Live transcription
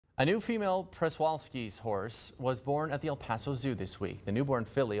A new female Przewalski's horse was born at the El Paso Zoo this week. The newborn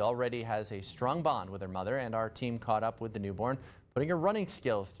filly already has a strong bond with her mother, and our team caught up with the newborn, putting her running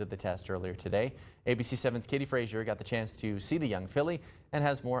skills to the test earlier today. ABC 7's Katie Frazier got the chance to see the young filly and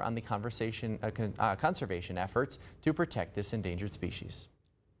has more on the conservation efforts to protect this endangered species.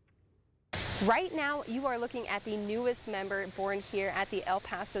 Right now, you are looking at the newest member born here at the El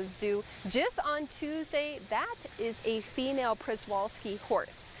Paso Zoo. Just on Tuesday, that is a female Przewalski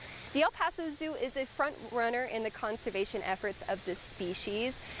horse. The El Paso Zoo is a front runner in the conservation efforts of this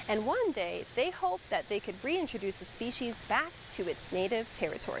species, and one day they hope that they could reintroduce the species back to its native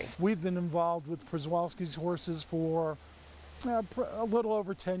territory. We've been involved with Przewalski's horses for a little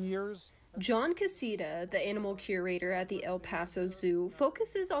over 10 years. John Casita, the animal curator at the El Paso Zoo,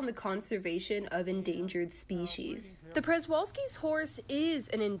 focuses on the conservation of endangered species. The Przewalski's horse is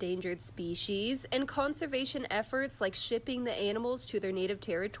an endangered species, and conservation efforts like shipping the animals to their native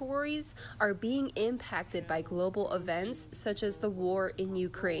territories are being impacted by global events such as the war in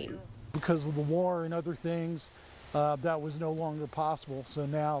Ukraine. Because of the war and other things, that was no longer possible, so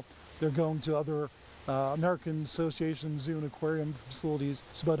now they're going to other American Association Zoo and Aquarium facilities.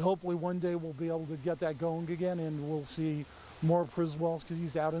 But hopefully one day we'll be able to get that going again, and we'll see more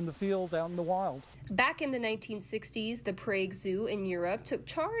Przewalskis out in the field, out in the wild. Back in the 1960s, the Prague Zoo in Europe took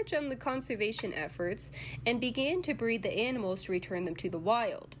charge on the conservation efforts and began to breed the animals to return them to the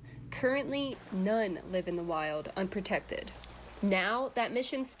wild. Currently, none live in the wild unprotected. Now, that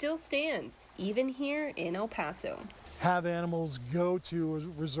mission still stands, even here in El Paso. Have animals go to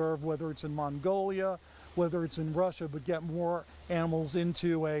a reserve, whether it's in Mongolia, whether it's in Russia, but get more animals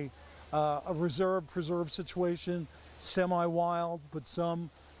into a reserve preserve situation, semi-wild, but some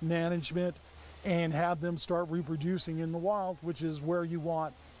management, and have them start reproducing in the wild, which is where you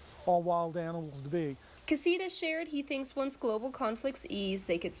want all wild animals to be. Casita shared he thinks once global conflicts ease,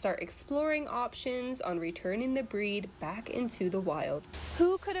 they could start exploring options on returning the breed back into the wild.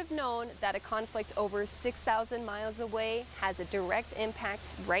 Who could have known that a conflict over 6,000 miles away has a direct impact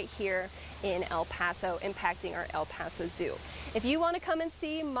right here in El Paso, impacting our El Paso Zoo? If you want to come and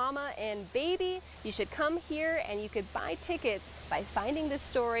see Mama and Baby, you should come here, and you could buy tickets by finding this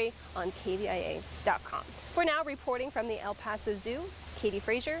story on kvia.com. For now, reporting from the El Paso Zoo, Katie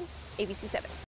Frazier, ABC 7.